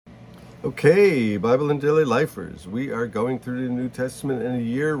Okay, Bible and Daily Lifers. We are going through the New Testament in a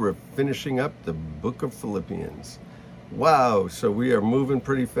year. We're finishing up the book of Philippians. Wow, so we are moving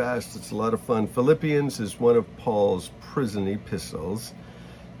pretty fast. It's a lot of fun. Philippians is one of Paul's prison epistles.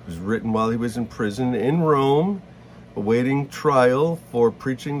 It was written while he was in prison in Rome, awaiting trial for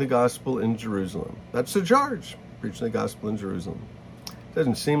preaching the gospel in Jerusalem. That's the charge, preaching the gospel in Jerusalem.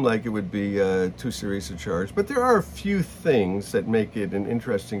 Doesn't seem like it would be too serious a charge, but there are a few things that make it an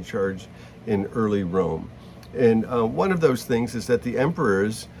interesting charge in early Rome. And one of those things is that the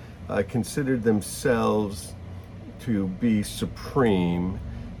emperors considered themselves to be supreme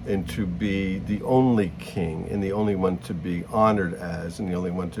and to be the only king and the only one to be honored as and the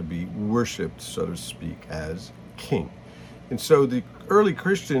only one to be worshipped, so to speak, as king. And so the early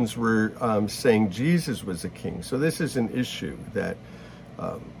Christians were saying Jesus was a king. So this is an issue that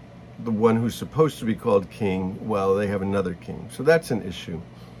the one who's supposed to be called king, well, they have another king. So that's an issue.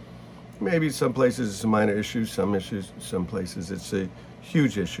 Maybe some places it's a minor issue, some places it's a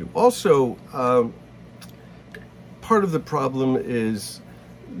huge issue. Also, part of the problem is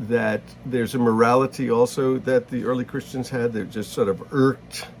that there's a morality also that the early Christians had that just sort of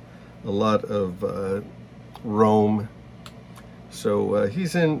irked a lot of Rome. So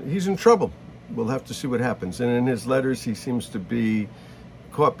he's in trouble. We'll have to see what happens. And in his letters, he seems to be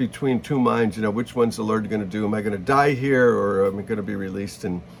caught between two minds. Which one's the Lord going to do? Am I going to die here, or am I going to be released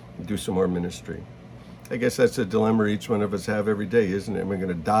and do some more ministry? I guess that's a dilemma each one of us have every day, isn't it? Am I going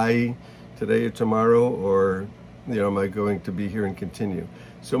to die today or tomorrow, or am I going to be here and continue?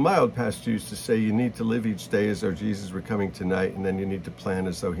 So my old pastor used to say, you need to live each day as though Jesus were coming tonight, and then you need to plan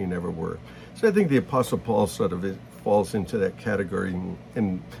as though he never were. So I think the Apostle Paul sort of falls into that category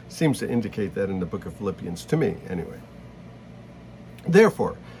and seems to indicate that in the book of Philippians, to me anyway.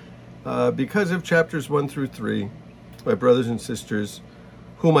 Therefore, because of chapters 1 through 3, my brothers and sisters,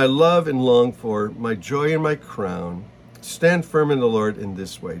 whom I love and long for, my joy and my crown, stand firm in the Lord in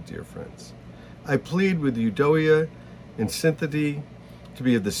this way, dear friends. I plead with Euodia and Syntyche to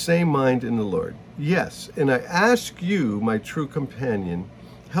be of the same mind in the Lord. Yes, and I ask you, my true companion,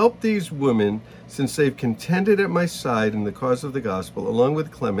 help these women, since they've contended at my side in the cause of the gospel, along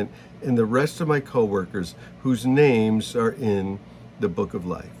with Clement and the rest of my co-workers, whose names are in the book of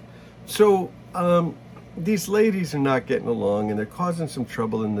life. So these ladies are not getting along, and they're causing some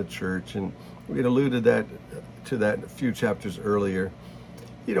trouble in the church, and we had alluded to that a few chapters earlier.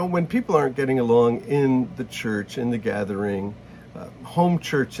 When people aren't getting along in the church, in the gathering, home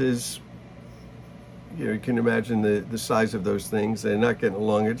churches, you can imagine the size of those things. They're not getting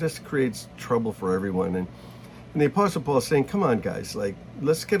along. It just creates trouble for everyone. And the Apostle Paul is saying, come on, guys,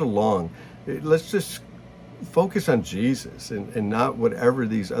 let's get along. Let's just focus on Jesus and not whatever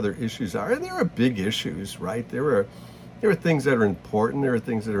these other issues are. And there are big issues, right? There are things that are important. There are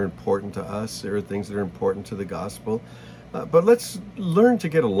things that are important to us. There are things that are important to the gospel. But let's learn to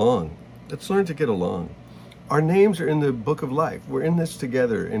get along. Let's learn to get along. Our names are in the book of life. We're in this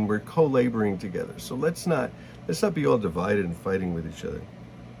together, and we're co-laboring together. So let's not be all divided and fighting with each other.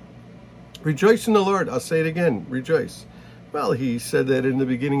 Rejoice in the Lord. I'll say it again. Rejoice. Well, he said that in the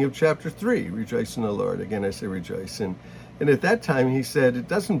beginning of chapter 3. Rejoice in the Lord. Again, I say rejoice. And at that time, he said, it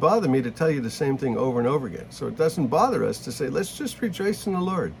doesn't bother me to tell you the same thing over and over again. So it doesn't bother us to say, let's just rejoice in the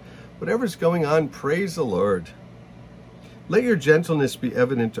Lord. Whatever's going on, praise the Lord. Let your gentleness be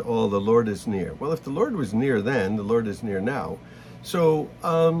evident to all. The Lord is near. Well, if the Lord was near then, the Lord is near now. So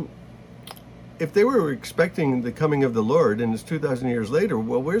if they were expecting the coming of the Lord, and it's 2,000 years later,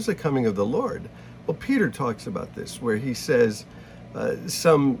 well, where's the coming of the Lord? Well, Peter talks about this, where he says,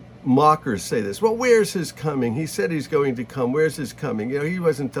 some mockers say this, well, where's his coming? He said he's going to come. Where's his coming? He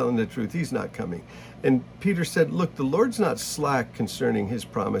wasn't telling the truth. He's not coming. And Peter said, look, the Lord's not slack concerning his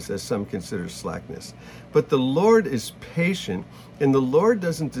promise, as some consider slackness. But the Lord is patient, and the Lord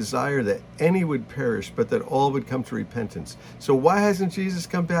doesn't desire that any would perish, but that all would come to repentance. So why hasn't Jesus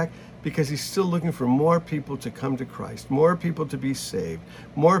come back? Because he's still looking for more people to come to Christ, more people to be saved,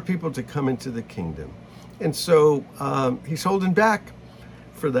 more people to come into the kingdom. And so he's holding back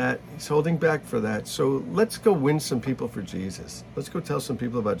for that. He's holding back for that. So let's go win some people for Jesus. Let's go tell some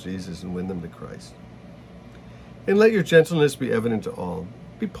people about Jesus and win them to Christ. And let your gentleness be evident to all.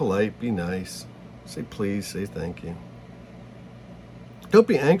 Be polite, be nice. Say please, say thank you. Don't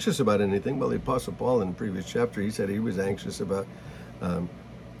be anxious about anything. Well, the Apostle Paul in the previous chapter, he said he was anxious about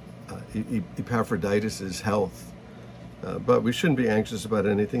Epaphroditus' health. But we shouldn't be anxious about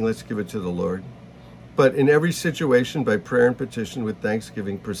anything. Let's give it to the Lord. But in every situation, by prayer and petition with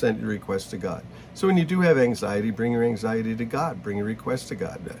thanksgiving, present your request to God. So when you do have anxiety, bring your anxiety to God. Bring your request to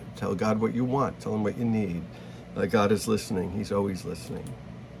God. Tell God what you want. Tell him what you need. God is listening. He's always listening.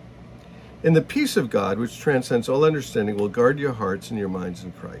 And the peace of God, which transcends all understanding, will guard your hearts and your minds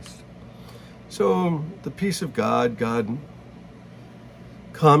in Christ. So the peace of God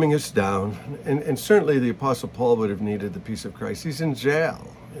calming us down. And certainly the Apostle Paul would have needed the peace of Christ. He's in jail.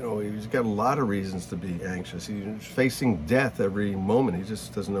 He's got a lot of reasons to be anxious. He's facing death every moment. He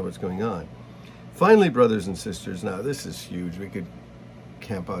just doesn't know what's going on. Finally, brothers and sisters, now this is huge. We could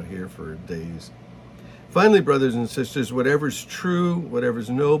camp out here for days. Finally, brothers and sisters, whatever's true, whatever's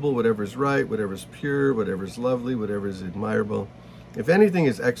noble, whatever's right, whatever's pure, whatever's lovely, whatever's admirable, if anything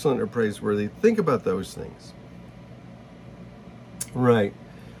is excellent or praiseworthy, think about those things. Right.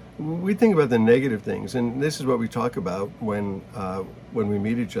 We think about the negative things, and this is what we talk about when we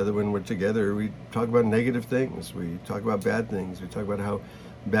meet each other, when we're together. We talk about negative things. We talk about bad things. We talk about how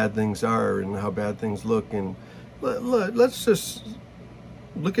bad things are and how bad things look. And let's just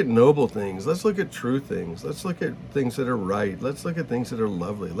look at noble things. Let's look at true things. Let's look at things that are right. Let's look at things that are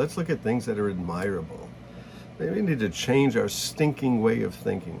lovely. Let's look at things that are admirable. Maybe we need to change our stinking way of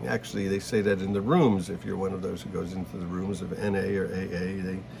thinking. Actually, they say that in the rooms. If you're one of those who goes into the rooms of NA or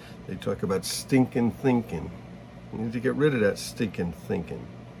AA, they talk about stinking thinking. You need to get rid of that stinking thinking.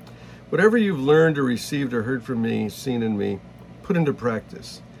 Whatever you've learned or received or heard from me, seen in me, put into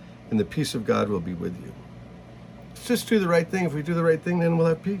practice, and the peace of God will be with you. Let's just do the right thing. If we do the right thing, then we'll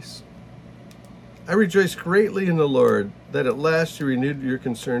have peace. I rejoice greatly in the Lord that at last you renewed your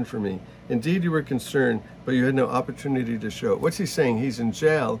concern for me. Indeed, you were concerned, but you had no opportunity to show it. What's he saying? He's in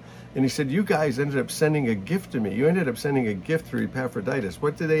jail, and he said, you guys ended up sending a gift to me. You ended up sending a gift through Epaphroditus.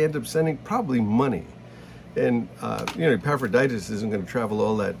 What did they end up sending? Probably money. And, Epaphroditus isn't going to travel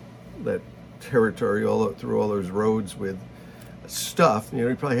all that territory through all those roads with stuff. He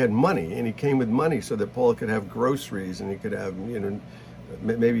probably had money, and he came with money so that Paul could have groceries, and he could have,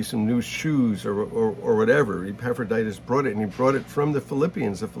 maybe some new shoes or whatever. Epaphroditus brought it, and he brought it from the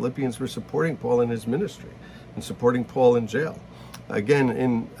Philippians. The Philippians were supporting Paul in his ministry and supporting Paul in jail. Again,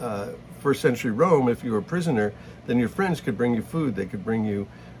 in first century Rome, if you were a prisoner, then your friends could bring you food. They could bring you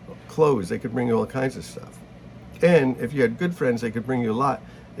clothes. They could bring you all kinds of stuff. And if you had good friends, they could bring you a lot,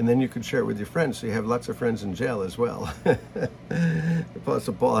 and then you could share it with your friends. So you have lots of friends in jail as well.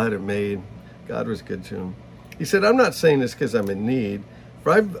 Apostle Paul had it made. God was good to him. He said, I'm not saying this because I'm in need,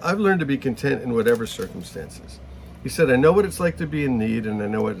 for I've learned to be content in whatever circumstances. He said, I know what it's like to be in need, and I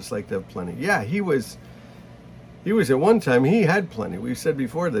know what it's like to have plenty. Yeah, he was at one time, he had plenty. We've said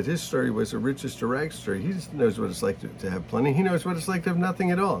before that his story was a riches to rags story. He knows what it's like to have plenty. He knows what it's like to have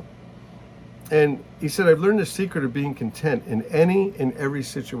nothing at all. And he said, I've learned the secret of being content in any and every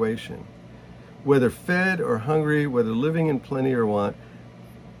situation, whether fed or hungry, whether living in plenty or want.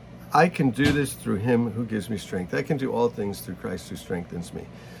 I can do this through him who gives me strength. I can do all things through Christ who strengthens me.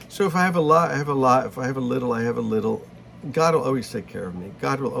 So if I have a lot, I have a lot. If I have a little, I have a little. God will always take care of me.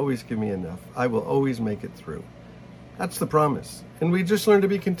 God will always give me enough. I will always make it through. That's the promise. And we just learn to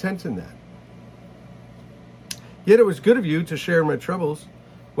be content in that. Yet it was good of you to share my troubles.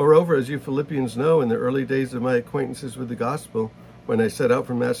 Moreover, as you Philippians know, in the early days of my acquaintances with the gospel, when I set out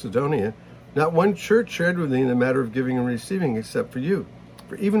from Macedonia, not one church shared with me in the matter of giving and receiving except for you.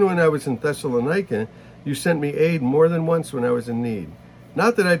 For even when I was in Thessalonica, you sent me aid more than once when I was in need.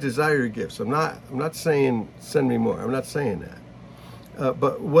 Not that I desire your gifts. I'm not saying send me more. I'm not saying that.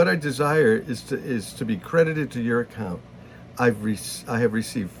 But what I desire is to be credited to your account. I have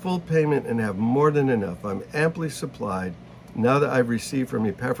received full payment and have more than enough. I'm amply supplied now that I've received from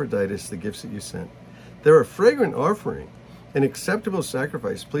Epaphroditus the gifts that you sent. They're a fragrant offering, an acceptable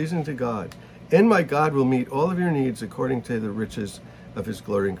sacrifice, pleasing to God. And my God will meet all of your needs according to the riches of his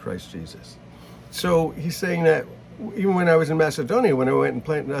glory in Christ Jesus. So he's saying that even when I was in Macedonia, when I went and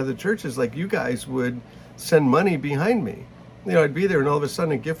planted other churches, like you guys would send money behind me. I'd be there and all of a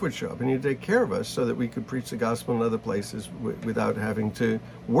sudden a gift would show up and you'd take care of us so that we could preach the gospel in other places without having to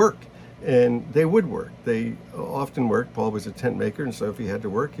work. And they would work. They often worked. Paul was a tent maker, and so if he had to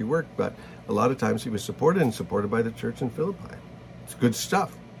work, he worked. But a lot of times he was supported by the church in Philippi. It's good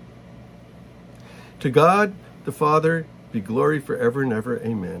stuff. To God, the Father, be glory forever and ever.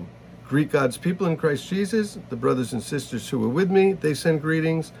 Amen. Greet God's people in Christ Jesus. The brothers and sisters who were with me, they send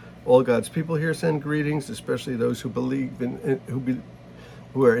greetings. All God's people here send greetings, especially those who believe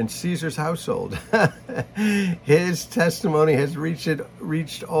who are in Caesar's household. His testimony has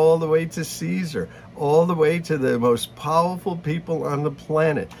reached all the way to Caesar, all the way to the most powerful people on the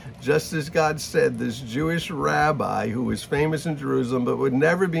planet. Just as God said, this Jewish rabbi who was famous in Jerusalem but would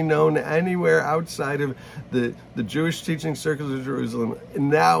never be known anywhere outside of the Jewish teaching circles of Jerusalem,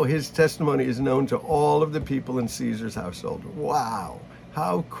 now his testimony is known to all of the people in Caesar's household. Wow.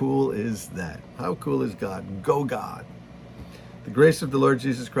 How cool is that? How cool is God? Go God. The grace of the Lord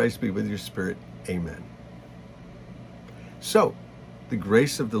Jesus Christ be with your spirit. Amen. So, the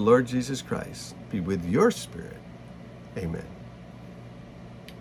grace of the Lord Jesus Christ be with your spirit. Amen.